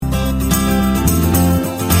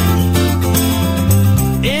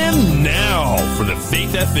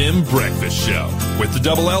Faith FM Breakfast Show with the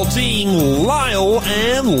Double L team, Lyle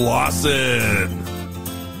and Lawson.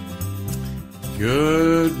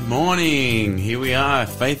 Good morning. Here we are,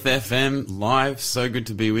 Faith FM live. So good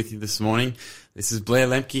to be with you this morning. This is Blair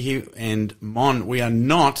Lemke here, and Mon, we are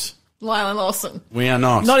not... Lyle and Lawson. We are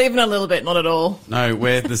not. Not even a little bit, not at all. No,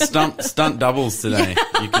 we're the stunt doubles today,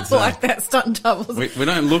 you could say. Like that, stunt doubles. We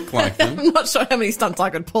don't look like them. I'm not sure how many stunts I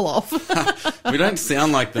could pull off. We don't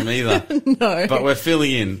sound like them either. No. But we're filling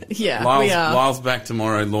in. Yeah, we are. Lyle's back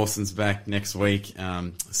tomorrow, Lawson's back next week.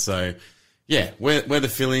 So, yeah, we're the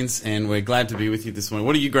fill-ins, and we're glad to be with you this morning.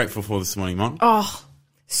 What are you grateful for this morning, Mon? Oh,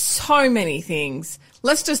 so many things.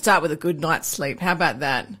 Let's just start with a good night's sleep. How about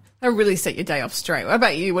that? That'll really set your day off straight. What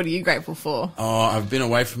about you? What are you grateful for? Oh, I've been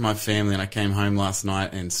away from my family, and I came home last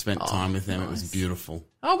night and spent time with them. Nice. It was beautiful.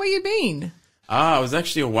 Oh, where you been? I was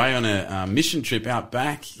actually away on a mission trip out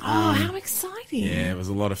back. How exciting. Yeah, it was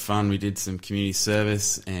a lot of fun. We did some community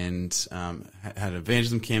service and had an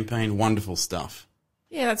evangelism campaign. Wonderful stuff.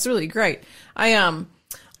 Yeah, that's really great.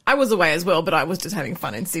 I was away as well, but I was just having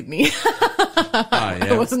fun in Sydney. Yeah.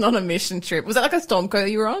 I wasn't on a mission trip. Was that like a Stormco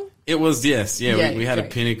that you were on? It was, yes. Yeah, we had great. a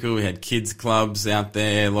Pinnacle. We had kids clubs out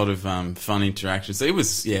there, a lot of fun interactions. So it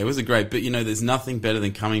was a great, but there's nothing better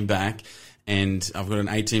than coming back. And I've got an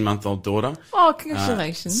 18-month-old daughter. Oh,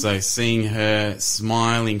 congratulations. So seeing her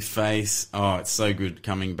smiling face, it's so good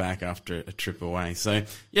coming back after a trip away. So,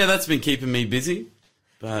 yeah, that's been keeping me busy.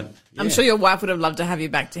 But yeah. I'm sure your wife would have loved to have you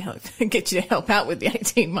back to help, get you to help out with the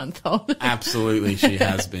 18-month-old. Absolutely, she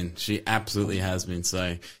has been. She absolutely has been.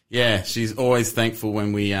 So, yeah, she's always thankful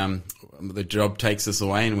when we the job takes us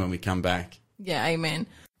away and when we come back. Yeah, amen.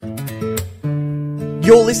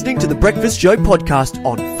 You're listening to the Breakfast Show podcast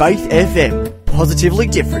on Faith FM. Positively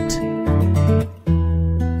different.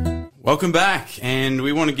 Welcome back, and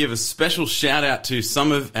we want to give a special shout out to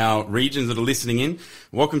some of our regions that are listening in.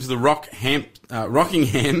 Welcome to the Rockingham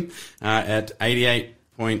at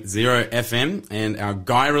 88.0 FM, and our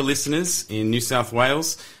Guyra listeners in New South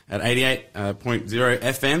Wales at 88.0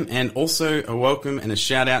 FM, and also a welcome and a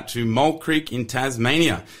shout out to Mole Creek in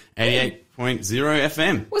Tasmania, 88.0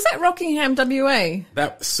 FM. Was that Rockingham, WA?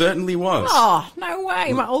 That certainly was. Oh, no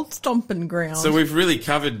way. My old stomping ground. So we've really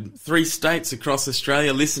covered 3 states across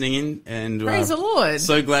Australia listening in, and Praise the Lord.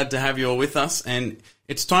 So glad to have you all with us, and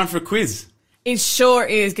it's time for a quiz. It sure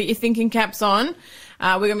is. Get your thinking caps on.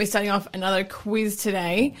 We're going to be starting off another quiz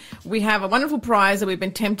today. We have a wonderful prize that we've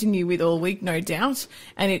been tempting you with all week, no doubt,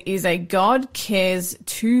 and it is a God Cares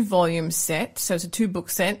 2-volume set. So it's a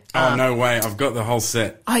 2-book set. Oh, no way. I've got the whole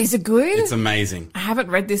set. Oh, is it good? It's amazing. I haven't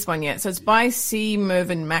read this one yet. So it's by C.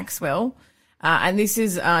 Mervyn Maxwell. And this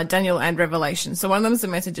is Daniel and Revelation. So one of them is the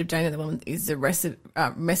message of Daniel, the other one is the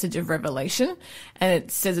message of Revelation, and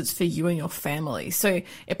it says it's for you and your family. So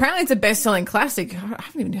apparently it's a best-selling classic. I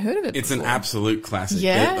haven't even heard of it It's before. an absolute classic.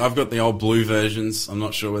 Yeah? I've got the old blue versions. I'm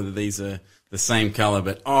not sure whether these are the same colour,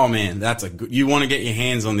 but oh man, that's a good. You want to get your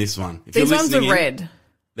hands on this one. If These you're ones are listening in, red.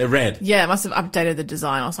 They're red. Yeah, it must have updated the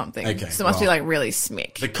design or something. Okay, So it must be like really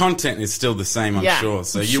smick. The content is still the same, I'm Yeah, sure.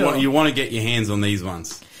 So I'm you sure. want to get your hands on these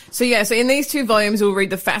ones. So in these 2 volumes, we'll read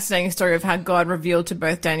the fascinating story of how God revealed to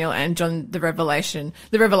both Daniel and John the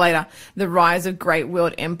Revelator, the rise of great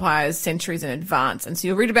world empires centuries in advance. And so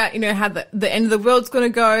you'll read about, how the end of the world's going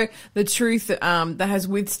to go, the truth that has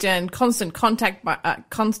withstand constant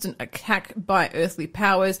attack by earthly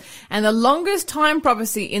powers, and the longest time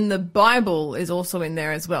prophecy in the Bible is also in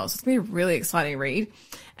there as well. So it's going to be a really exciting read.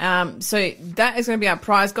 So that is going to be our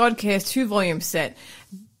prize, God Cares 2-volume set.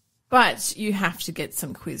 But you have to get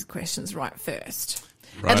some quiz questions right first.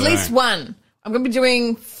 Righto. At least one. I'm going to be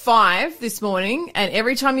doing 5 this morning, and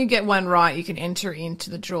every time you get one right, you can enter into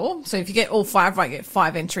the draw. So if you get all 5 right, you get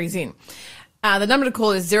 5 entries in. The number to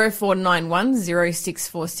call is 0491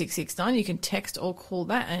 064669. You can text or call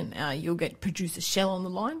that, and you'll get producer Shell on the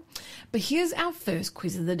line. But here's our first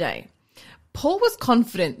quiz of the day. Paul was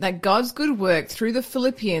confident that God's good work through the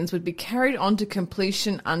Philippians would be carried on to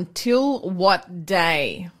completion until what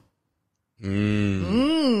day?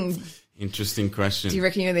 Interesting question. Do you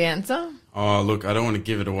reckon you know the answer? Oh, look, I don't want to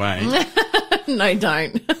give it away. No,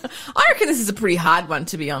 don't. I reckon this is a pretty hard one,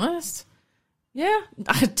 to be honest. Yeah.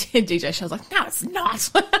 DJ Shell's like, no, it's not.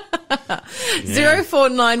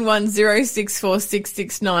 0491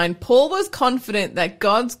 064669. Paul was confident that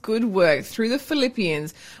God's good work through the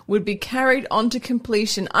Philippians would be carried on to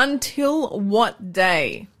completion until what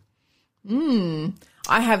day? I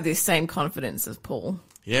have this same confidence as Paul.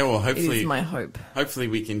 Yeah, well, hopefully, It is my hope. Hopefully,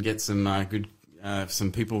 we can get some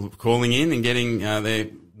some people calling in and getting their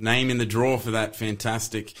name in the draw for that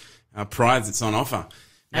fantastic prize that's on offer.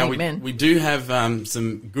 Now Amen. we do have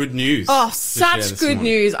some good news. Oh, to share such this good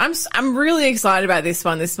morning. news. I'm really excited about this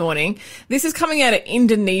one this morning. This is coming out of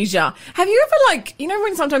Indonesia. Have you ever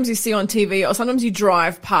when sometimes you see on TV or sometimes you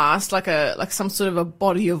drive past like some sort of a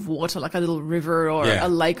body of water, like a little river or Yeah. a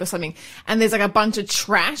lake or something, and there's like a bunch of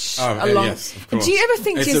trash Oh, along. yes, of course. Do you ever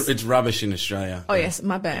think it's rubbish in Australia? Oh yes,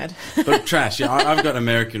 my bad. But trash. Yeah, I've got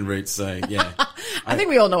American roots, so yeah. I think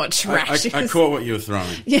we all know what trash is. I caught what you were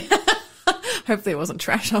throwing. Hopefully it wasn't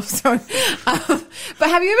trash. I'm sorry. But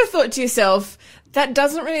have you ever thought to yourself, that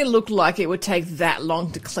doesn't really look like it would take that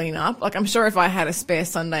long to clean up? Like, I'm sure if I had a spare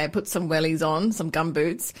Sunday, I'd put some wellies on, some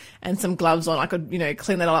gumboots and some gloves on, I could,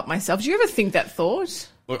 clean that all up myself. Do you ever think that thought?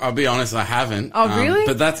 Look, I'll be honest, I haven't. Oh, really?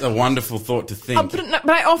 But that's a wonderful thought to think. But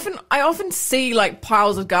I often see like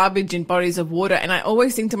piles of garbage in bodies of water, and I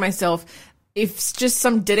always think to myself, if just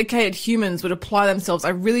some dedicated humans would apply themselves, I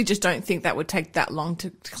really just don't think that would take that long to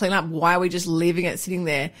clean up. Why are we just leaving it sitting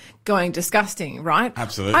there going disgusting, right?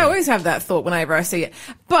 Absolutely. I always have that thought whenever I see it.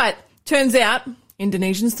 But turns out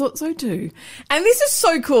Indonesians thought so too. And this is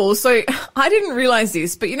so cool. So I didn't realize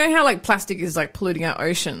this, but you know how like plastic is like polluting our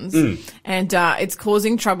oceans and it's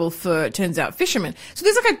causing trouble for, it turns out, fishermen. So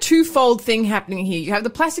there's like a twofold thing happening here. You have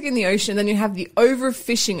the plastic in the ocean, then you have the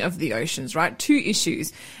overfishing of the oceans, right? Two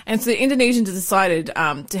issues. And so the Indonesians have decided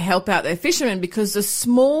to help out their fishermen because the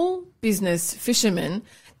small business fishermen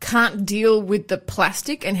can't deal with the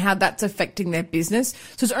plastic and how that's affecting their business.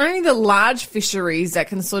 So it's only the large fisheries that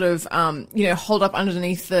can sort of, hold up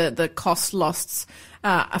underneath the cost lost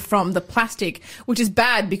from the plastic, which is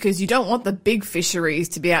bad because you don't want the big fisheries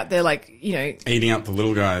to be out there eating up the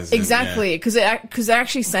little guys. Exactly, because they're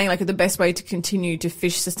actually saying like the best way to continue to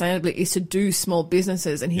fish sustainably is to do small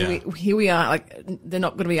businesses, and here we are, like they're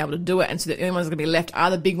not going to be able to do it, and so the only ones that are going to be left are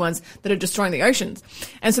the big ones that are destroying the oceans.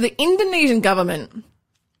 And so the Indonesian government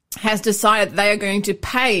has decided they are going to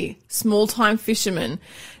pay small-time fishermen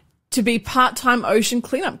to be part-time ocean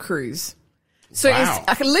cleanup crews. So Wow.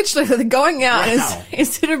 it's literally they're going out Wow. and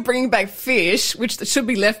instead of bringing back fish, which should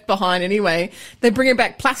be left behind anyway, they're bringing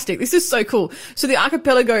back plastic. This is so cool. So the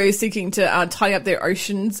archipelago is seeking to tidy up their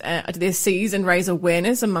oceans, their seas, and raise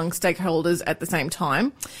awareness among stakeholders at the same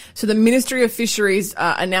time. So the Ministry of Fisheries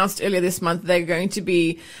announced earlier this month they're going to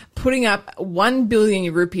be putting up 1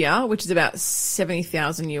 billion rupiah, which is about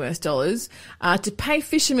 $70,000 to pay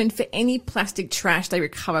fishermen for any plastic trash they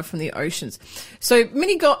recover from the oceans. So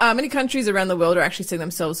many countries around the world are actually setting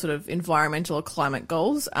themselves sort of environmental or climate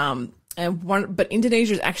goals. But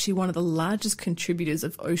Indonesia is actually one of the largest contributors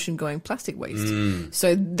of ocean-going plastic waste.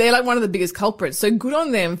 So they're like one of the biggest culprits. So good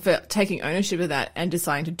on them for taking ownership of that and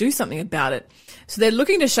deciding to do something about it. So they're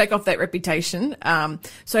looking to shake off that reputation.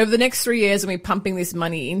 So over the next 3 years, we'll be pumping this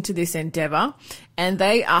money into this endeavour, and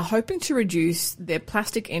they are hoping to reduce their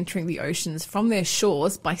plastic entering the oceans from their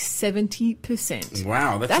shores by 70%.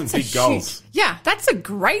 Wow, that's some big a goals. Yeah, that's a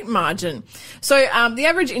great margin. So the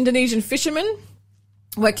average Indonesian fisherman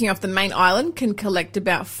working off the main island can collect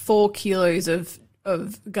about 4 kilos of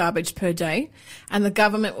garbage per day, and the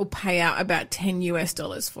government will pay out about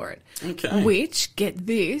 $10 for it. Okay. Which, get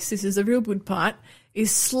this is a real good part,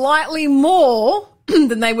 is slightly more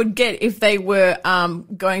than they would get if they were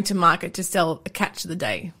going to market to sell a catch of the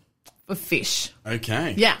day for fish.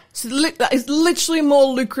 Okay. Yeah. So it's literally more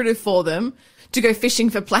lucrative for them to go fishing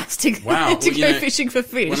for plastic Wow. than to Well, go fishing for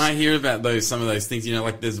fish. When I hear about some of those things,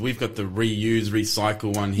 like we've got the reuse,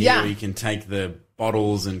 recycle one here Yeah. where you can take the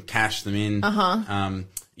bottles and cash them in.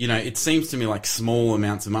 It seems to me like small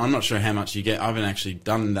amounts of money. I'm not sure how much you get. I haven't actually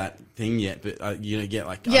done that thing yet, but you get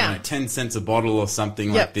like, I don't know, 10 cents a bottle or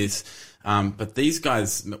something like this. But these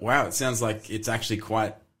guys, wow, it sounds like it's actually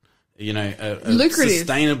quite, a lucrative,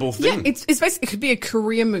 sustainable thing. Yeah, it's basically, it could be a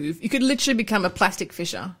career move. You could literally become a plastic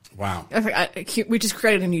fisher. Wow. We just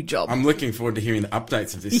created a new job. I'm looking forward to hearing the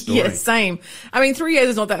updates of this story. Yeah, same. I mean, 3 years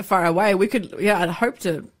is not that far away. I'd hope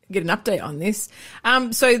to get an update on this.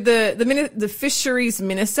 So the fisheries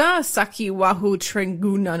minister, Saki Wahu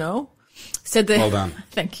Trenggunano, said that. Well done.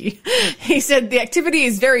 Thank you. He said the activity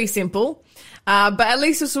is very simple. But at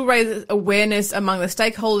least this will raise awareness among the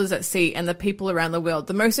stakeholders at sea and the people around the world.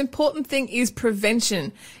 The most important thing is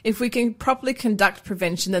prevention. If we can properly conduct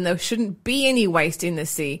prevention, then there shouldn't be any waste in the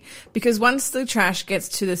sea, because once the trash gets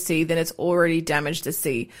to the sea, then it's already damaged the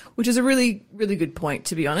sea, which is a really, really good point,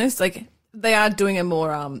 to be honest. Like, they are doing a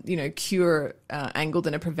more, cure angle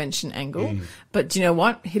than a prevention angle. But do you know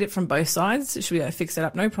what? Hit it from both sides. Should we go fix that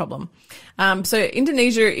up? No problem. So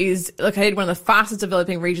Indonesia is located one of the fastest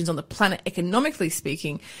developing regions on the planet, economically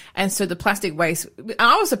speaking. And so the plastic waste,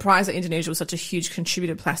 I was surprised that Indonesia was such a huge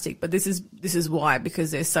contributor to plastic, but this is why,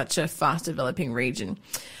 because they're such a fast developing region.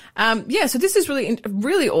 So this is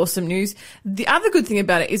really awesome news. The other good thing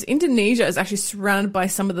about it is Indonesia is actually surrounded by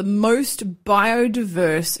some of the most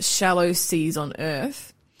biodiverse shallow seas on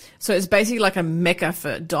Earth. So it's basically like a mecca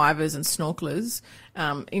for divers and snorkelers.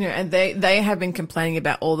 And they have been complaining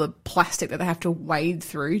about all the plastic that they have to wade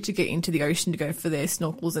through to get into the ocean to go for their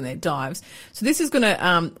snorkels and their dives. So this is going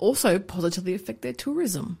to also positively affect their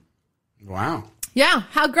tourism. Wow. Yeah,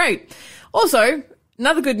 how great. Also,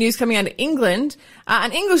 another good news coming out of England,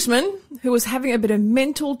 an Englishman who was having a bit of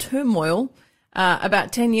mental turmoil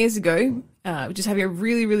about 10 years ago, just having a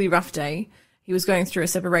really, really rough day. He was going through a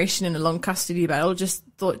separation and a long custody battle, just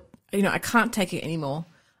thought, I can't take it anymore.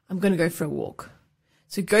 I'm going to go for a walk.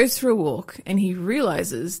 So he goes for a walk and he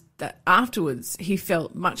realizes that afterwards he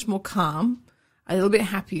felt much more calm, a little bit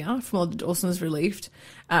happier from all the endorphins released.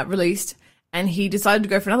 And he decided to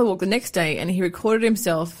go for another walk the next day, and he recorded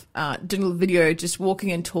himself doing a little video, just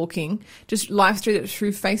walking and talking, just live streamed it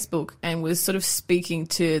through Facebook, and was sort of speaking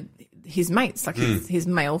to his mates, like his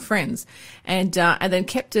male friends, and then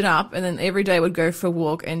kept it up, and then every day would go for a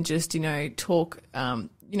walk and just talk,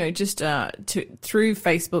 through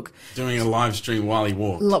Facebook, doing a live stream while he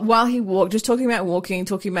walked. While he walked, just talking about walking,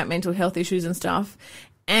 talking about mental health issues and stuff.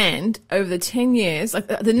 And over the 10 years, like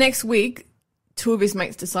the next week, 2 of his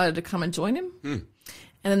mates decided to come and join him. And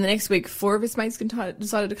then the next week, 4 of his mates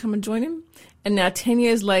decided to come and join him. And now 10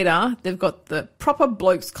 years later, they've got the Proper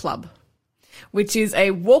Blokes Club, which is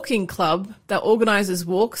a walking club that organises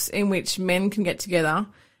walks in which men can get together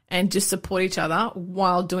and just support each other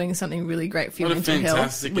while doing something really great for your mental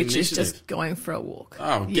health, which is just going for a walk.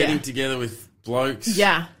 Oh, getting together with blokes.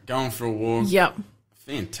 Yeah. Going for a walk. Yep.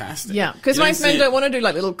 Fantastic. Yeah, because most men don't want to do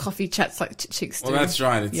like little coffee chats like chicks do. Well, that's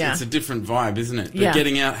right. It's a different vibe, isn't it? But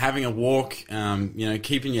getting out, having a walk,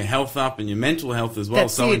 keeping your health up and your mental health as well,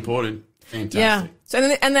 important. Fantastic. Yeah.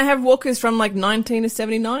 So and they have walkers from like 19 to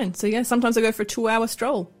 79. So yeah, sometimes they go for a 2-hour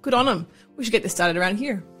stroll. Good on them. We should get this started around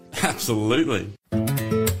here. Absolutely.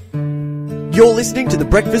 You're listening to the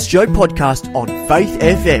Breakfast Show podcast on Faith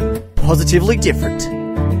FM. Positively different.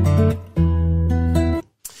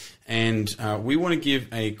 And we want to give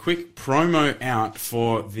a quick promo out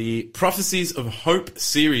for the Prophecies of Hope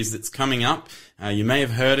series that's coming up. You may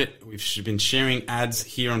have heard it. We've been sharing ads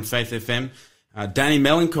here on Faith FM. Danny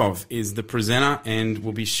Melenkov is the presenter, and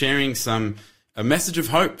will be sharing a message of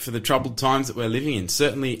hope for the troubled times that we're living in.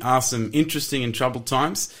 Certainly are some interesting and troubled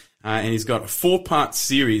times. And he's got a 4-part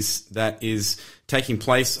series that is taking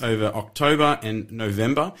place over October and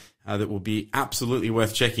November. That will be absolutely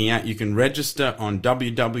worth checking out. You can register on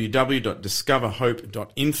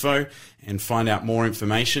www.discoverhope.info and find out more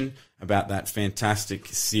information about that fantastic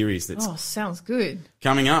series that's sounds good.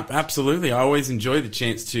 Coming up. Absolutely. I always enjoy the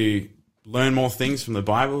chance to learn more things from the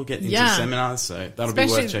Bible, get into seminars, so that'll be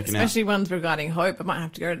worth checking out. Especially ones regarding hope. I might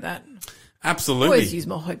have to go to that. Absolutely. Always use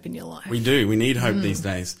more hope in your life. We do. We need hope these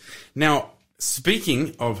days. Now,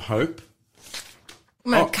 speaking of hope,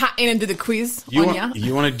 I'm going to cut in and do the quiz on you.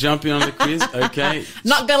 You want to jump in on the quiz? Okay.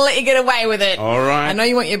 Not going to let you get away with it. All right. I know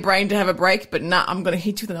you want your brain to have a break, but I'm going to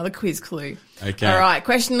hit you with another quiz clue. Okay. All right.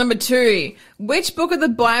 Question number 2. Which book of the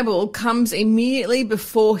Bible comes immediately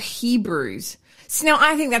before Hebrews? So now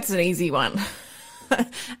I think that's an easy one.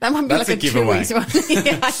 That might be that's like a giveaway. 2 weeks one.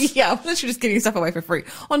 yeah. I'm literally just giving stuff away for free.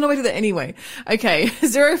 Oh, no, we do that anyway. Okay.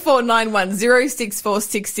 0491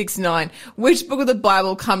 064669. Which book of the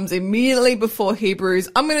Bible comes immediately before Hebrews?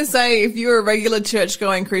 I'm going to say if you're a regular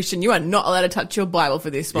church-going Christian, you are not allowed to touch your Bible for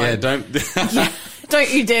this one. Yeah, don't.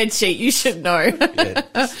 Don't you dare cheat. You should know.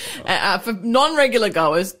 Yeah. For non-regular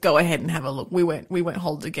goers, go ahead and have a look. We won't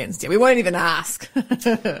hold it against you. We won't even ask.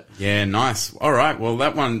 Yeah, nice. All right. Well,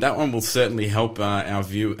 that one will certainly help our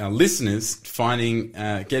listeners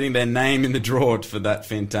getting their name in the draw for that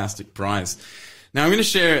fantastic prize. Now, I'm going to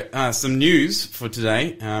share some news for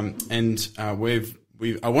today, and I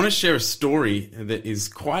want to share a story that is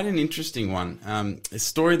quite an interesting one. A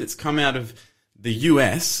story that's come out of the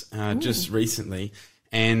US just recently,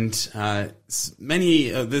 and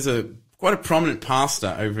there's quite a prominent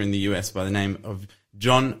pastor over in the US by the name of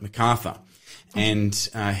John MacArthur, and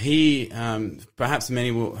he perhaps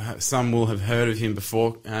some will have heard of him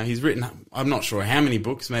before. He's written, I'm not sure how many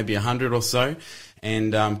books, maybe 100 or so,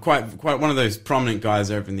 and quite one of those prominent guys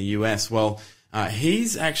over in the US. Well,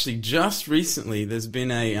 He's actually just recently, there's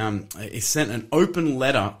been he sent an open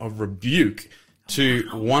letter of rebuke to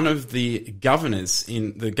one of the governors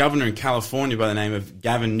the governor in California by the name of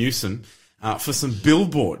Gavin Newsom, for some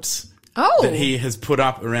billboards that he has put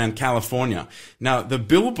up around California. Now, the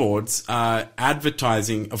billboards are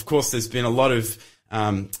advertising. Of course, there's been a lot of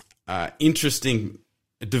interesting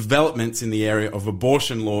developments in the area of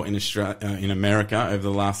abortion law in Australia, in America over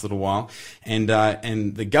the last little while, and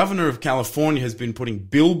the governor of California has been putting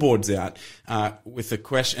billboards out with a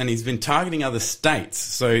question, and he's been targeting other states,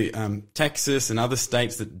 so Texas and other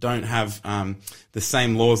states that don't have the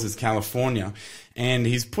same laws as California, and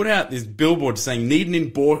he's put out this billboard saying, "Need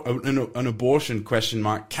an abortion? ?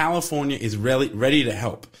 California is ready to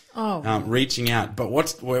help." Reaching out, but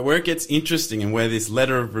where it gets interesting and where this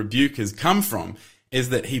letter of rebuke has come from is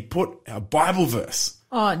that he put a Bible verse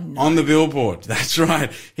on the billboard. That's right.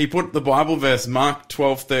 He put the Bible verse, Mark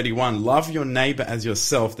 12:31, "Love your neighbor as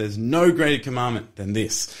yourself. There's no greater commandment than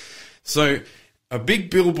this." So a big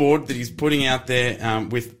billboard that he's putting out there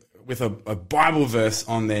with a Bible verse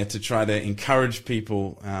on there to try to encourage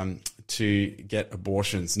people to get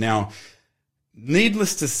abortions. Now,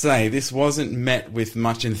 needless to say, this wasn't met with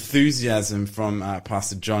much enthusiasm from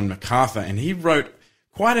Pastor John MacArthur, and he wrote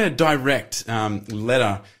quite a direct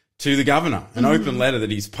letter to the governor, an open letter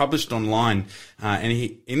that he's published online. And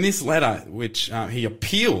in this letter, which he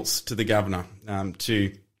appeals to the governor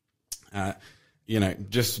to,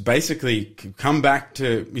 just basically come back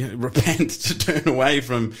to repent, to turn away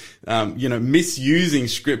from, misusing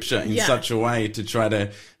Scripture in such a way to try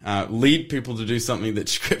to lead people to do something that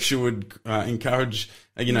Scripture would encourage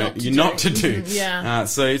not to do.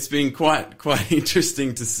 So it's been quite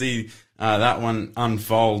interesting to see that one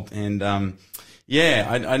unfold, and I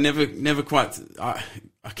never quite thought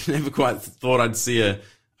I'd see a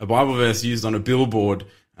Bible verse used on a billboard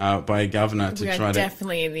by a governor to try to.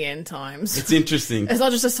 Definitely in the end times. It's interesting. It's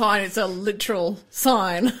not just a sign; it's a literal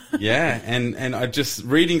sign. And I just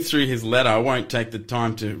reading through his letter. I won't take the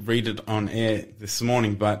time to read it on air this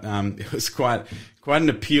morning, but it was quite an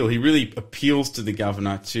appeal. He really appeals to the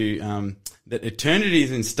governor to. That eternity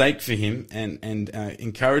is in stake for him, and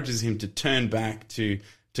encourages him to turn back to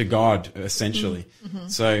God, essentially.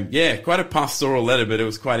 So, quite a pastoral letter, but it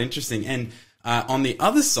was quite interesting. And on the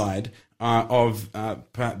other side of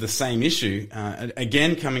the same issue,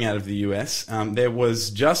 again coming out of the US, there was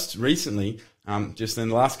just recently, just in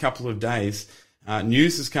the last couple of days,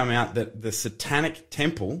 news has come out that the Satanic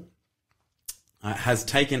Temple has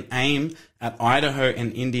taken aim at Idaho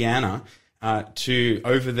and Indiana to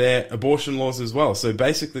over their abortion laws as well. So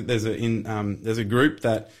basically, there's a group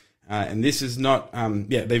that, and this is not,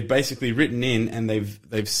 they've basically written in and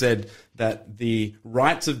they've said that the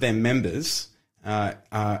rights of their members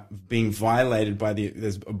are being violated by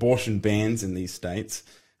there's abortion bans in these states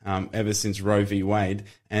ever since Roe v. Wade,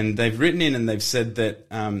 and they've written in and they've said that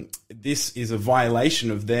this is a violation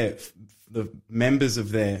of the members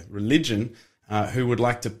of their religion who would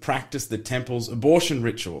like to practice the temple's abortion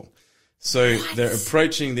ritual. So they're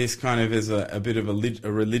approaching this kind of as a bit of a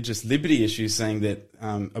religious liberty issue, saying that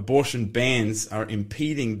abortion bans are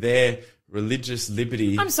impeding their religious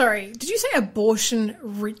liberty. I'm sorry, did you say abortion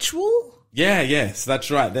ritual? Yes,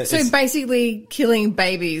 that's right. So basically killing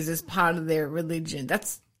babies is part of their religion.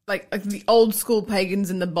 That's like the old school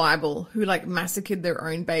pagans in the Bible who massacred their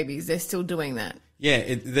own babies. They're still doing that.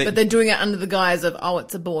 But they're doing it under the guise of,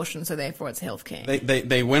 it's abortion, so therefore it's healthcare.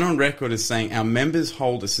 They went on record as saying, our members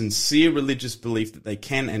hold a sincere religious belief that they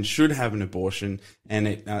can and should have an abortion, and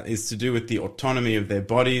it is to do with the autonomy of their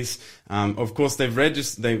bodies. Of course, they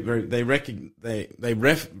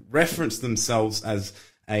reference themselves as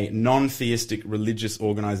a non-theistic religious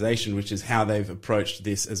organization, which is how they've approached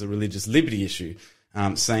this as a religious liberty issue,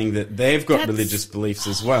 saying that they've got religious beliefs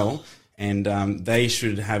as well. And they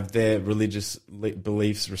should have their religious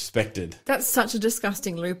beliefs respected. That's such a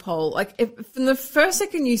disgusting loophole. From the first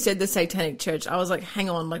second you said the Satanic Church, I was like,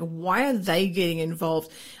 hang on, why are they getting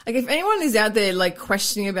involved? If anyone is out there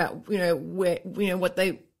questioning about what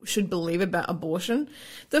they should believe about abortion,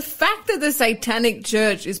 the fact that the Satanic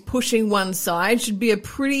Church is pushing one side should be a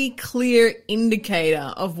pretty clear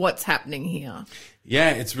indicator of what's happening here.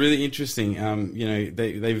 Yeah, it's really interesting.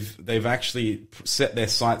 They've actually set their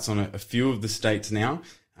sights on a few of the states now,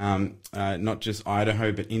 not just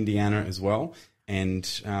Idaho but Indiana as well, and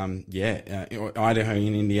Idaho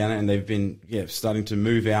and Indiana, and they've been starting to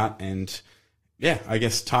move out and I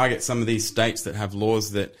guess target some of these states that have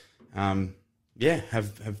laws that have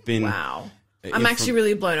been I'm actually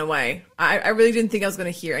really blown away. I really didn't think I was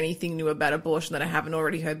going to hear anything new about abortion that I haven't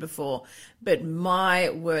already heard before. But my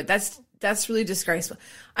word, that's really disgraceful.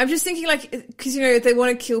 I'm just thinking, because, if they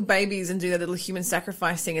want to kill babies and do that little human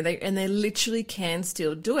sacrifice thing, and they literally can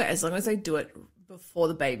still do it as long as they do it before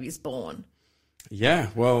the baby's born. Yeah,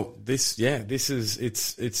 well,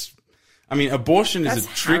 abortion is a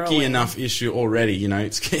tricky enough issue already.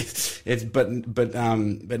 But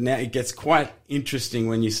now it gets quite interesting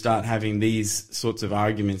when you start having these sorts of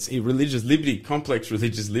arguments, complex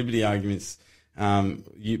religious liberty arguments,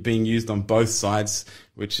 being used on both sides,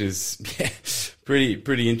 which is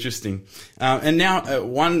pretty interesting. And now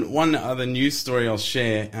one other news story I'll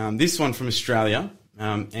share. This one from Australia,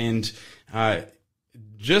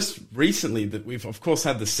 just recently that we've of course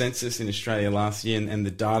had the census in Australia last year, and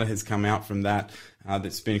the data has come out from that.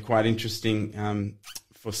 That's been quite interesting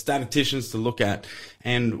for statisticians to look at.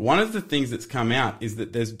 And one of the things that's come out is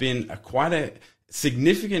that there's been quite a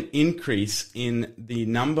significant increase in the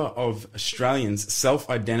number of Australians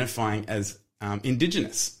self-identifying as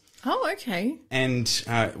Indigenous. Oh, okay. And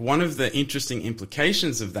one of the interesting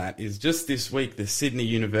implications of that is just this week, the Sydney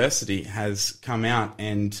University has come out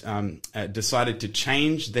and decided to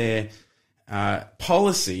change their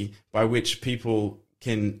policy by which people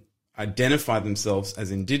can identify themselves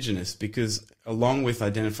as Indigenous, because along with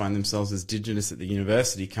identifying themselves as Indigenous at the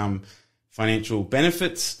university come financial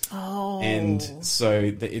benefits. Oh. And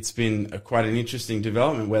so it's been quite an interesting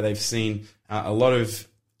development where they've seen a lot of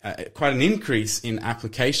quite an increase in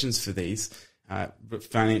applications for these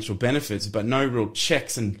financial benefits, but no real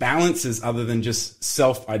checks and balances other than just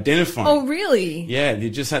self-identifying. Oh, really? Yeah, you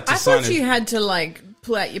just had to I sign thought you had to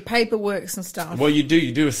pull out your paperwork and stuff. Well, you do.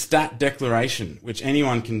 You do a stat declaration, which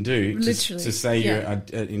anyone can do to say you're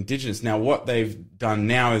Indigenous. Now, what they've done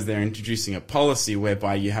now is they're introducing a policy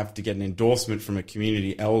whereby you have to get an endorsement from a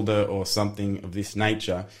community elder or something of this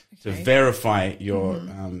nature to verify your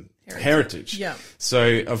heritage. Yeah.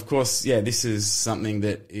 So, of course, this is something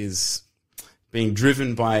that is being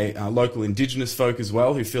driven by local Indigenous folk as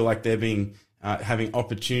well, who feel like they're being having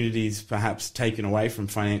opportunities perhaps taken away from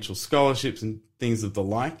financial scholarships and things of the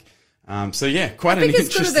like. Quite an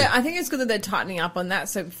interesting. I think it's good that they're tightening up on that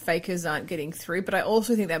so fakers aren't getting through. But I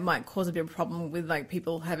also think that might cause a bit of a problem with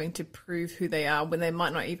people having to prove who they are when they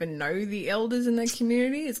might not even know the elders in their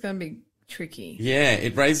community. It's going to be tricky. Yeah,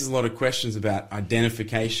 it raises a lot of questions about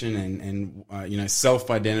identification and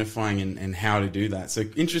self-identifying and how to do that. So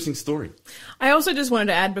interesting story. I also just wanted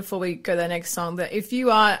to add before we go to the next song that if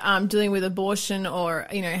you are dealing with abortion or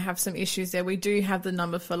have some issues there, we do have the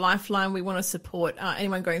number for Lifeline. We want to support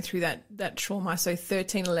anyone going through that trauma. So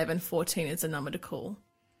 13 11 14 is the number to call.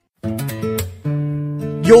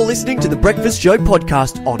 You're listening to the Breakfast Show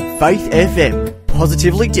podcast on Faith FM.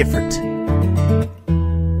 Positively different.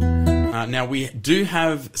 Now, we do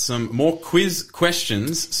have some more quiz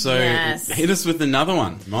questions, so hit us with another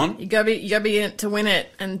one, Mon. You gotta be in it to win it,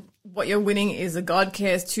 and what you're winning is a God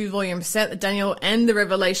Cares 2-volume set, the Daniel and the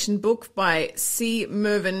Revelation book by C.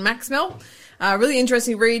 Mervyn Maxwell. Really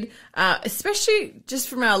interesting read, especially just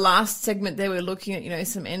from our last segment there, we're looking at,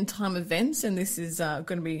 some end time events, and this is going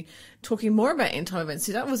to be talking more about end time events.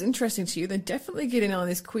 So that was interesting to you, then definitely get in on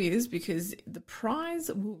this quiz because the prize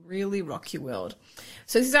will really rock your world.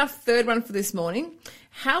 So this is our third one for this morning.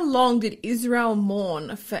 How long did Israel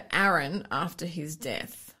mourn for Aaron after his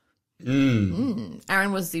death?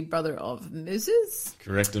 Aaron was the brother of Moses.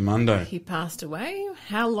 Correctamundo. He passed away.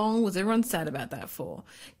 How long was everyone sad about that for?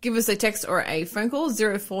 Give us a text or a phone call,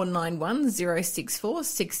 0491 064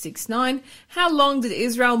 669. How long did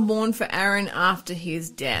Israel mourn for Aaron after his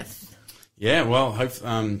death? Yeah, well,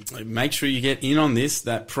 make sure you get in on this.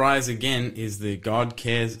 That prize, again, is the God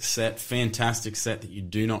Cares set, fantastic set that you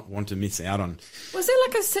do not want to miss out on. Was there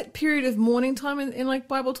a set period of mourning time in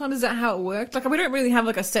Bible time? Is that how it worked? We don't really have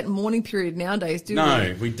a set mourning period nowadays, do we?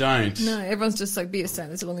 No, we don't. No, everyone's just be as sad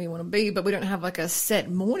as long as you want to be, but we don't have a set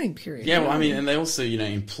mourning period. Yeah, well, and they also,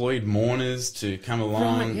 employed mourners to come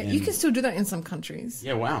along. Right, yeah. You can still do that in some countries.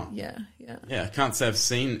 Yeah, wow. Yeah. Yeah, I can't say I've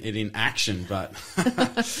seen it in action, but...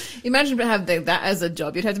 Imagine to have that as a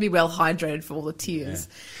job. You'd have to be well hydrated for all the tears.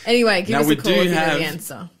 Yeah. Anyway, give us a call if you know the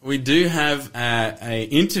answer. We do have an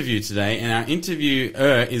interview today, and our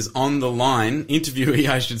interviewer is on the line. Interviewee,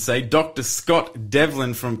 I should say, Dr. Scott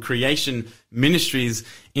Devlin from Creation Ministries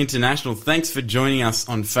International. Thanks for joining us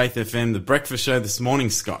on Faith FM, the breakfast show this morning,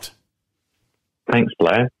 Scott. Thanks,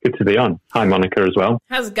 Blair. Good to be on. Hi, Monica, as well.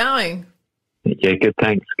 How's it going? Yeah, good,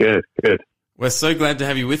 thanks. Good. We're so glad to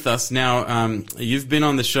have you with us. Now, you've been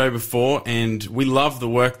on the show before, and we love the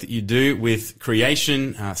work that you do with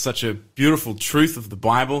creation, such a beautiful truth of the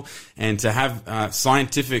Bible, and to have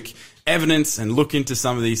scientific evidence and look into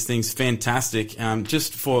some of these things. Fantastic.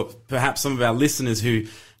 Just for perhaps some of our listeners who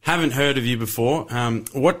haven't heard of you before,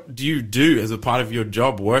 what do you do as a part of your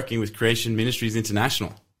job working with Creation Ministries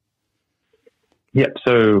International? Yep.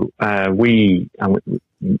 So we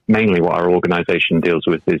mainly what our organisation deals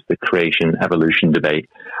with is the creation evolution debate,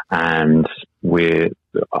 and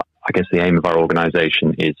I guess the aim of our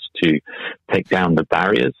organisation is to take down the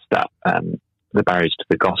barriers to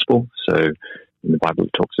the gospel. So in the Bible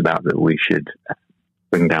it talks about that we should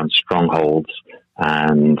bring down strongholds,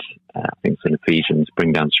 and I think it's in Ephesians,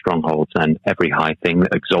 bring down strongholds and every high thing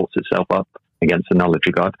that exalts itself up against the knowledge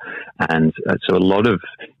of God. And so a lot of,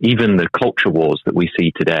 even the culture wars that we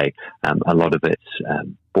see today, a lot of it's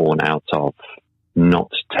born out of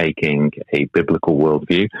not taking a biblical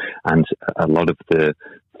worldview. And a lot of the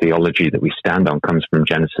theology that we stand on comes from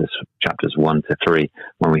Genesis chapters 1 to 3,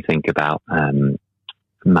 when we think about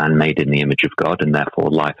man made in the image of God, and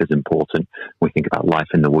therefore life is important. We think about life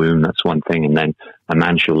in the womb, that's one thing. And then a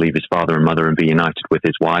man shall leave his father and mother and be united with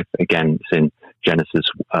his wife. Again, it's in Genesis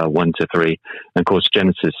 1 to 3. And of course,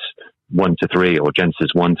 Genesis 1 to 3 or Genesis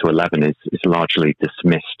 1 to 11 is largely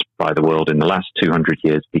dismissed by the world in the last 200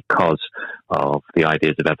 years because of the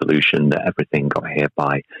ideas of evolution, that everything got here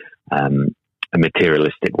by a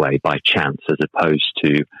materialistic way, by chance, as opposed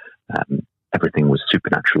to everything was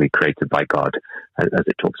supernaturally created by God, as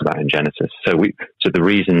it talks about in Genesis. So the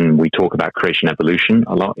reason we talk about creation evolution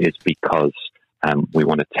a lot is because we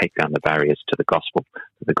want to take down the barriers to the gospel,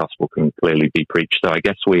 so the gospel can clearly be preached. So I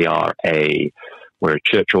guess we're a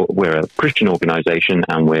church, or we're a Christian organization,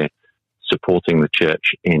 and we're supporting the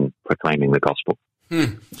church in proclaiming the gospel.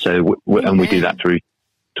 So we do that through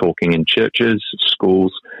talking in churches,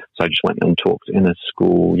 schools. So I just went and talked in a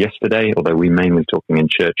school yesterday, although we mainly talking in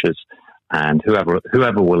churches. And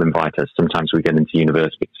whoever will invite us. Sometimes we get into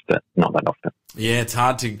universities, but not that often. Yeah, it's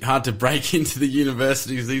hard to break into the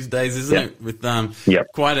universities these days, isn't it? With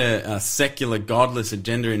quite a secular, godless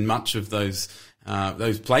agenda in much of those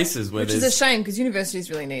places. Which is a shame, because universities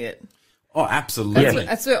really need it. Oh, absolutely.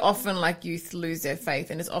 That's where often youth lose their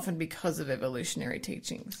faith, and it's often because of evolutionary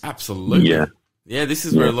teachings. Absolutely. Yeah, this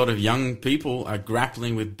is where a lot of young people are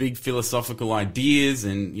grappling with big philosophical ideas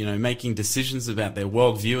and, making decisions about their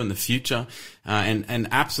worldview and the future. And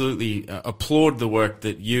absolutely applaud the work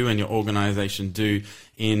that you and your organization do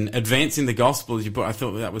in advancing the gospel. I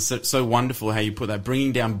thought that was so wonderful how you put that,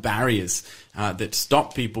 bringing down barriers that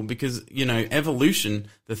stop people, because, evolution,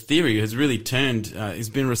 the theory, has really has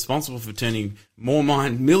been responsible for turning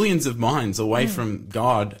millions of minds away from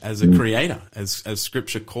God as a creator, as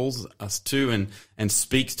Scripture calls us to and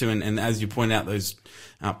speaks to. And as you point out, those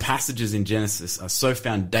passages in Genesis are so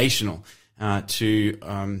foundational to,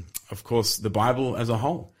 of course, the Bible as a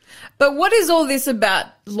whole. But what is all this about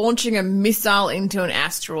launching a missile into an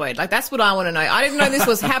asteroid? That's what I want to know. I didn't know this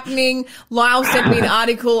was happening. Lyle sent me an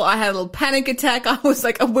article. I had a little panic attack. I was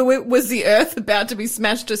like, was the Earth about to be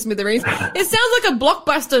smashed to smithereens? It sounds like a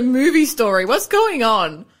blockbuster movie story. What's going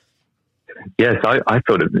on? Yes, I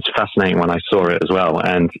thought it was fascinating when I saw it as well.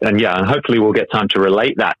 And hopefully we'll get time to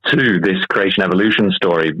relate that to this creation evolution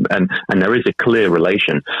story. And there is a clear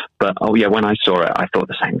relation. But, when I saw it, I thought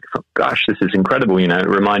the same. Gosh, this is incredible. It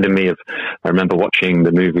reminded me of, I remember watching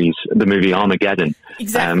the movie Armageddon.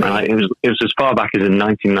 Exactly. And it was as far back as in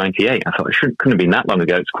 1998. I thought it couldn't have been that long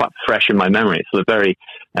ago. It's quite fresh in my memory. It's a very,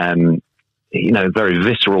 very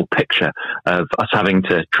visceral picture of us having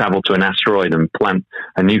to travel to an asteroid and plant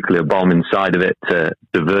a nuclear bomb inside of it to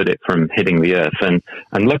divert it from hitting the Earth. And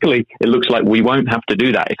luckily, it looks like we won't have to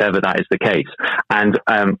do that if ever that is the case. And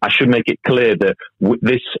I should make it clear that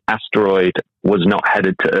this asteroid was not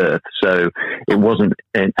headed to Earth. So it wasn't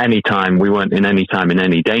we weren't in any time in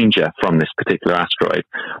any danger from this particular asteroid.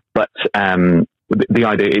 But the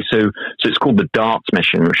idea is, so it's called the DARTS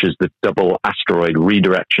mission, which is the Double Asteroid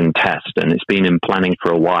Redirection Test, and it's been in planning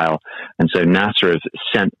for a while. And so NASA has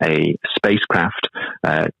sent a spacecraft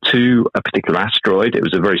to a particular asteroid. It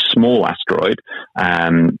was a very small asteroid,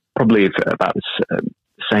 probably about the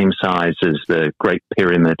same size as the Great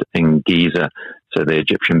Pyramid in Giza, so the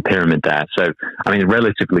Egyptian pyramid there. So,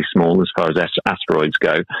 relatively small as far as asteroids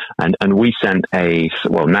go. And we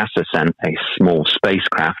NASA sent a small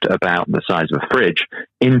spacecraft about the size of a fridge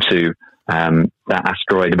into that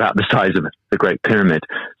asteroid about the size of the Great Pyramid.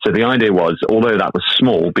 So the idea was, although that was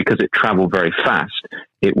small, because it traveled very fast,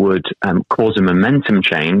 it would cause a momentum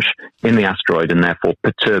change in the asteroid and therefore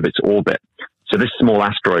perturb its orbit. So this small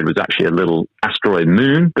asteroid was actually a little asteroid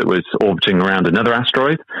moon that was orbiting around another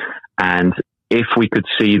asteroid. And if we could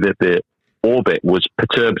see that the orbit was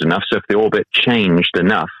perturbed enough, so if the orbit changed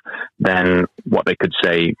enough, then what they could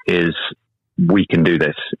say is we can do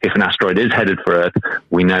this. If an asteroid is headed for Earth,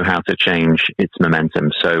 we know how to change its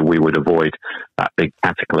momentum, so we would avoid that big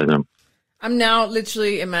cataclysm. I'm now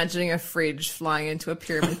literally imagining a fridge flying into a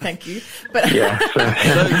pyramid. Thank you. But Yeah.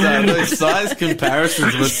 Those size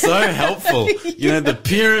comparisons were so helpful. You know, the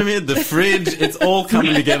pyramid, the fridge, it's all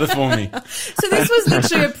coming together for me. So this was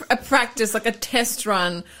literally a practice, like a test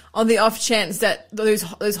run on the off chance that those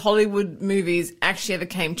Hollywood movies actually ever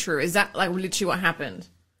came true. Is that like literally what happened?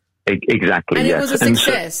 Exactly. And yes. it was a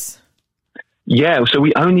success. So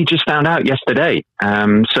we only just found out yesterday.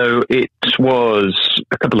 So it was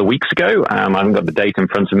a couple of weeks ago. I haven't got the date in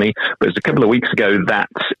front of me, but it was a couple of weeks ago that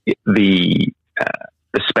the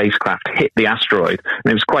spacecraft hit the asteroid.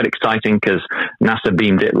 And it was quite exciting because NASA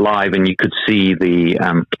beamed it live and you could see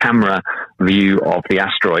the camera view of the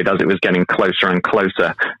asteroid as it was getting closer and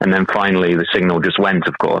closer. And then finally the signal just went,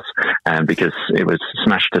 of course, because it was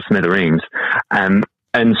smashed to smithereens.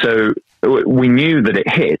 And so we knew that it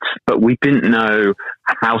hit, but we didn't know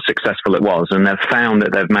how successful it was. And they've found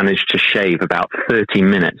that they've managed to shave about 30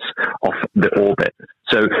 minutes off the orbit.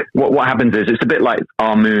 So what happens is it's a bit like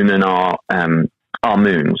our moon and our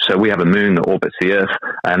moon. So we have a moon that orbits the Earth.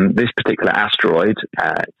 This particular asteroid,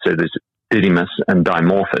 so there's Didymos and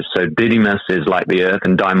Dimorphos. So Didymos is like the Earth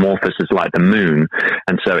and Dimorphos is like the moon.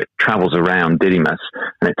 And so it travels around Didymos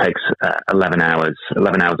and it takes 11 hours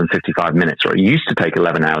and 55 minutes, or it used to take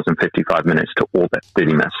 11 hours and 55 minutes to orbit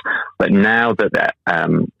Didymos. But now that that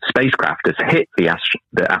spacecraft has hit the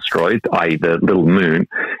asteroid, i.e. the little moon,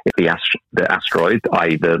 the asteroid,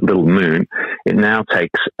 i.e. the little moon, it now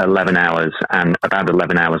takes 11 hours and about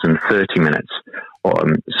 11 hours and 30 minutes.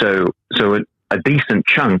 So a decent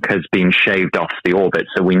chunk has been shaved off the orbit,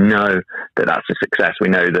 so we know that that's a success. We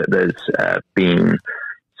know that there's been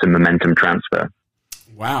some momentum transfer.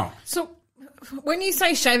 Wow. So when you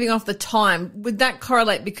say shaving off the time, would that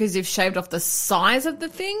correlate because you've shaved off the size of the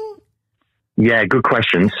thing? Yeah, good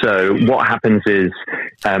question. So what happens is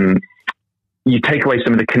you take away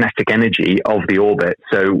some of the kinetic energy of the orbit,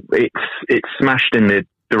 so it's smashed in the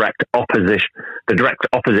direct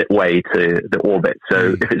opposite way to the orbit.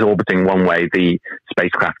 So if it's orbiting one way, the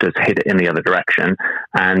spacecraft has hit it in the other direction.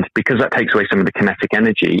 And because that takes away some of the kinetic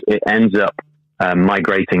energy, it ends up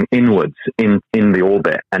migrating inwards in the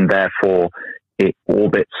orbit, and therefore it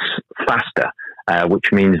orbits faster,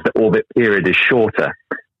 which means the orbit period is shorter.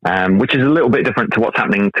 Which is a little bit different to what's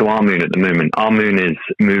happening to our moon at the moment. Our moon is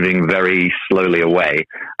moving very slowly away.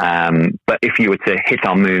 But if you were to hit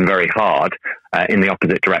our moon very hard in the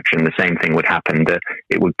opposite direction, the same thing would happen.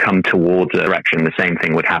 It would come towards the direction. The same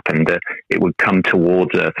thing would happen. It would come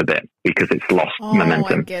towards Earth a bit because it's lost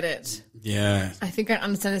momentum. I get it. Yeah. I think I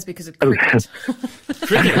understand this because of cricket.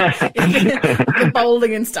 The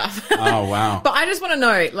bowling and stuff. Oh, wow. But I just want to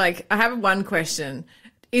know, like, I have one question.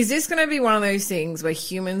 Is this going to be one of those things where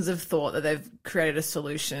humans have thought that they've created a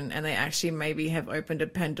solution and they actually maybe have opened a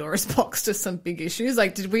Pandora's box to some big issues?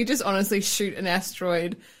 Like, did we just honestly shoot an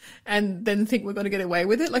asteroid and then think we're going to get away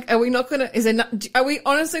with it? Like, are we not going to, are we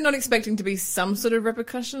honestly not expecting to be some sort of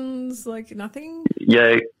repercussions? Like, nothing?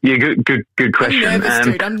 Yeah, good question. I'm nervous,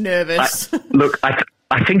 dude. I'm nervous.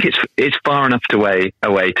 I think it's far enough away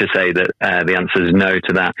to say that the answer is no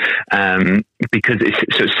to that, because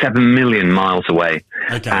it's 7 million miles away,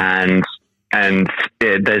 okay. and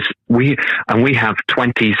we have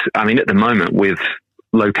 20. I mean, at the moment we've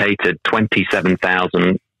located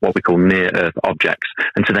 27,000 what we call near Earth objects,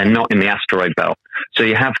 and so they're not in the asteroid belt. So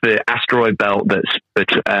you have the asteroid belt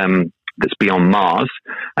that's beyond Mars,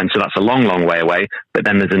 and so that's a long, long way away. But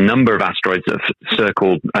then there's a number of asteroids that have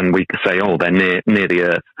circled, and we could say, they're near the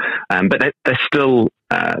Earth. But they're still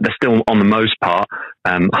on the most part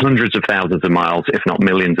hundreds of thousands of miles, if not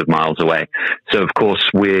millions of miles away. So of course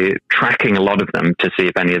we're tracking a lot of them to see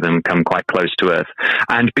if any of them come quite close to Earth.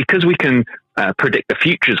 And because we can predict the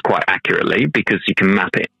futures quite accurately, because you can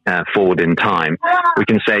map it forward in time, we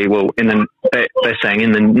can say, well, they're saying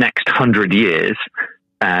in the next 100 years.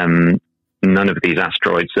 None of these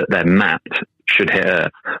asteroids that they're mapped should hit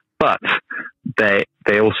Earth, but they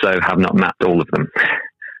also have not mapped all of them.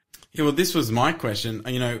 Yeah, well, this was my question.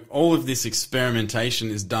 You know, all of this experimentation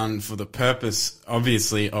is done for the purpose,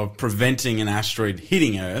 obviously, of preventing an asteroid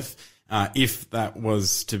hitting Earth. If that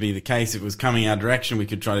was to be the case, if it was coming our direction, we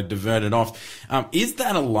could try to divert it off. Is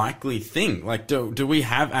that a likely thing? Like, do we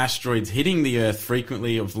have asteroids hitting the Earth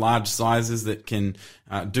frequently of large sizes that can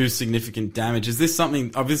do significant damage? Is this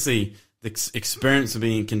something, obviously, the experiments are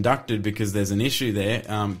being conducted because there's an issue there,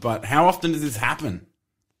 but how often does this happen?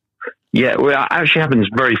 Yeah, well, it actually happens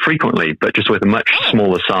very frequently, but just with a much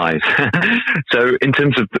smaller size. So in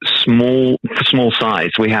terms of small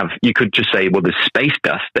size, you could just say, well, there's space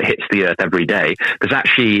dust that hits the Earth every day. There's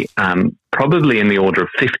actually probably in the order of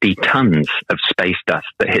 50 tons of space dust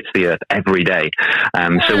that hits the Earth every day.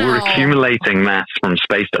 So we're accumulating mass from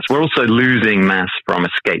space dust. We're also losing mass from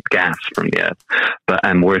escaped gas from the Earth, but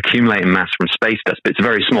we're accumulating mass from space dust, but it's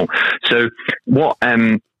very small. So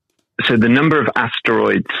so the number of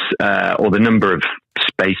asteroids or the number of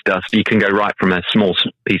space dust, you can go right from a small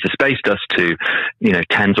piece of space dust to,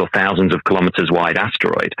 tens or thousands of kilometers wide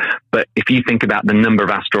asteroid. But if you think about the number of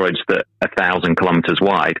asteroids that 1,000 kilometers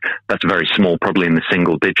wide, that's very small, probably in the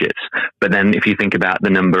single digits. But then if you think about the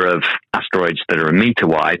number of asteroids that are a meter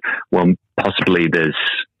wide, well, possibly there's,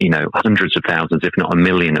 hundreds of thousands, if not a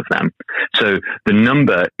million of them. So the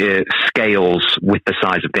number scales with the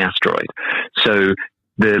size of the asteroid. So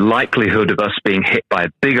the likelihood of us being hit by a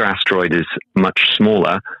bigger asteroid is much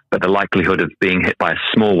smaller, but the likelihood of being hit by a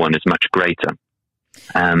small one is much greater.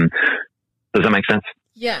 Does that make sense?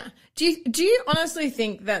 Yeah. Do you honestly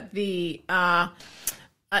think that the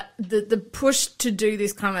push to do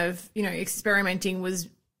this kind of experimenting was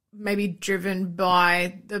maybe driven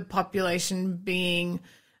by the population being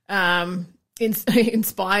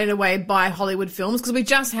inspired away by Hollywood films? Because we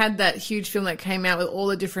just had that huge film that came out with all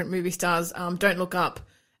the different movie stars, Don't Look Up,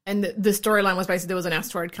 and the storyline was basically there was an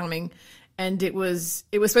asteroid coming, and it was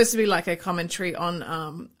supposed to be like a commentary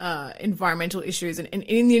on environmental issues, and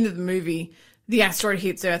in the end of the movie, the asteroid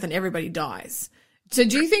hits Earth and everybody dies. So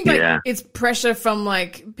do you think it's pressure from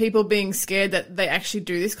people being scared that they actually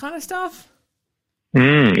do this kind of stuff?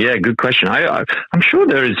 Yeah, good question. I'm sure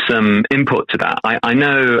there is some input to that. I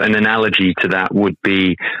know an analogy to that would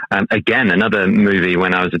be, again, another movie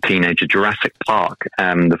when I was a teenager, Jurassic Park,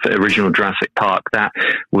 the original Jurassic Park. That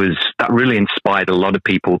really inspired a lot of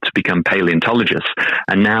people to become paleontologists.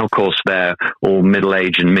 And now, of course, they're all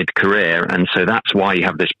middle-aged and mid-career. And so that's why you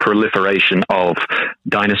have this proliferation of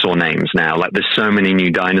dinosaur names now. Like there's so many new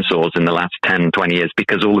dinosaurs in the last 10, 20 years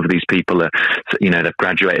because all of these people are, they've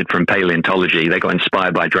graduated from paleontology. They got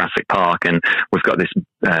inspired by Jurassic Park, and we've got this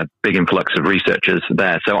big influx of researchers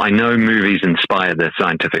there. So I know movies inspire the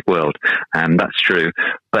scientific world, that's true.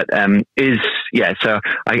 But so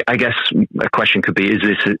I guess a question could be: is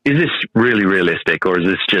this really realistic, or is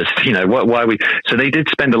this just why are we? So they did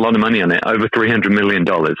spend a lot of money on it, over $300 million.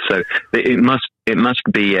 So it must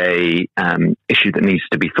be a issue that needs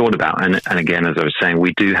to be thought about. And again, as I was saying,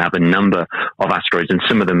 we do have a number of asteroids, and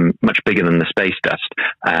some of them much bigger than the space dust.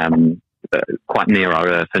 Quite near our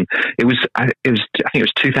Earth, and I think it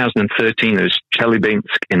was 2013. There was Chelyabinsk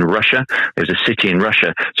in Russia. There's a city in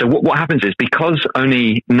Russia. So what happens is, because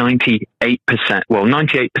only 98%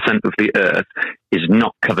 of the Earth is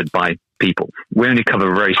not covered by people, we only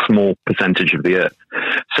cover a very small percentage of the Earth.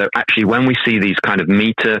 So actually, when we see these kind of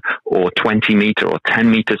meter or 20 meter or 10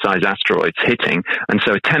 meter size asteroids hitting, and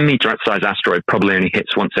so a 10 meter size asteroid probably only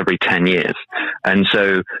hits once every 10 years. And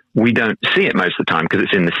so we don't see it most of the time because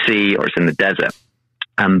it's in the sea or it's in the desert.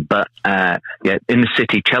 But in the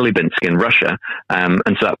city Chelyabinsk in Russia,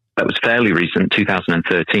 and so that was fairly recent,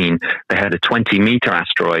 2013, they had a 20-meter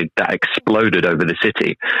asteroid that exploded over the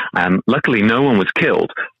city. Luckily, no one was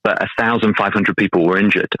killed, but 1,500 people were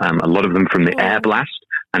injured, a lot of them from the air blast,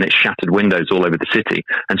 and it shattered windows all over the city.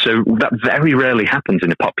 And so that very rarely happens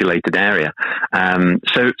in a populated area.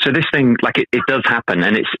 So this thing, it does happen,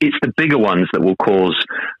 and it's the bigger ones that will cause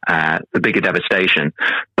the bigger devastation.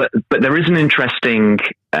 But there is an interesting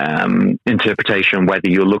interpretation whether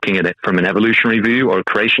you're looking at it from an evolutionary view or a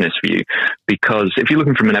creationist view. Because if you're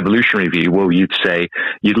looking from an evolutionary view, well, you'd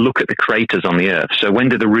look at the craters on the Earth. So when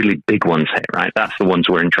do the really big ones hit, right? That's the ones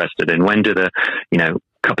we're interested in. When do the,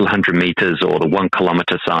 couple of 100 meters or the 1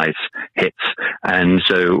 kilometer size hits? And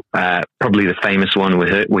so probably the famous one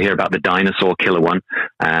we hear about, the dinosaur killer one,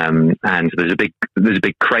 and there's a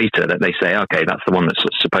big crater that they say, okay, that's the one that's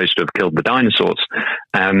supposed to have killed the dinosaurs.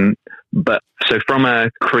 But so from a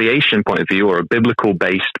creation point of view or a biblical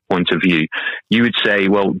based point of view, you would say,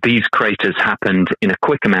 well, these craters happened in a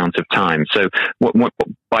quick amount of time. So what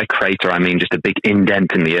by crater, I mean just a big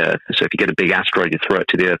indent in the Earth. So if you get a big asteroid, you throw it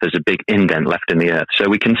to the Earth, there's a big indent left in the Earth. So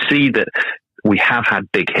we can see that we have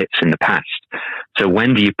had big hits in the past. So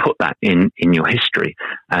when do you put that in your history?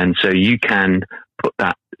 And so you can put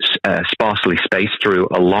that sparsely spaced through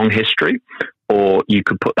a long history, or you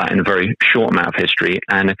could put that in a very short amount of history.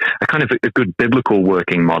 And a kind of a good biblical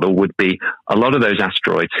working model would be a lot of those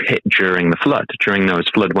asteroids hit during the flood, during Noah's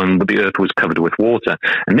flood, when the Earth was covered with water.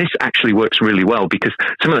 And this actually works really well because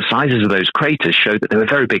some of the sizes of those craters show that they were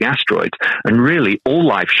very big asteroids. And really, all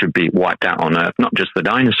life should be wiped out on Earth, not just the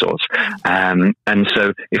dinosaurs. And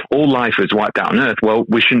so if all life was wiped out on Earth, well,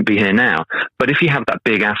 we shouldn't be here now. But if you have that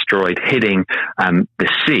big asteroid hitting the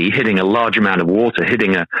sea, hitting a large amount of water,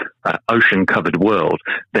 hitting a ocean-covered world,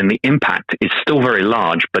 then the impact is still very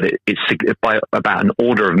large, but it's by about an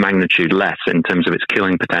order of magnitude less in terms of its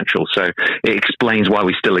killing potential. So it explains why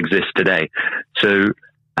we still exist today. So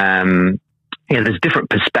there's different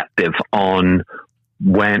perspective on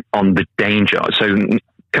the danger. So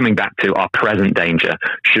coming back to our present danger,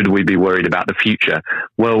 should we be worried about the future?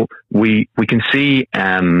 Well, we can see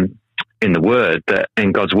in the Word, that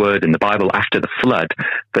in God's Word, in the Bible, after the flood,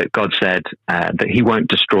 that God said that He won't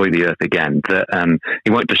destroy the earth again, that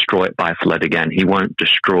He won't destroy it by a flood again. He won't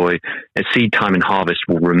destroy it. Seed time and harvest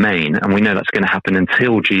will remain, and we know that's going to happen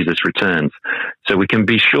until Jesus returns. So we can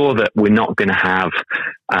be sure that we're not going to have,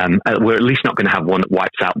 we're at least not going to have one that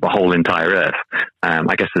wipes out the whole entire earth.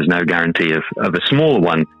 I guess there's no guarantee of a smaller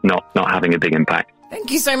one not having a big impact. Thank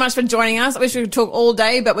you so much for joining us. I wish we could talk all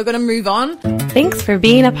day, but we're going to move on. Thanks for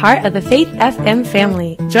being a part of the Faith FM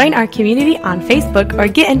family. Join our community on Facebook or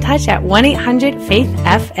get in touch at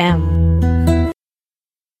 1-800-FAITH-FM.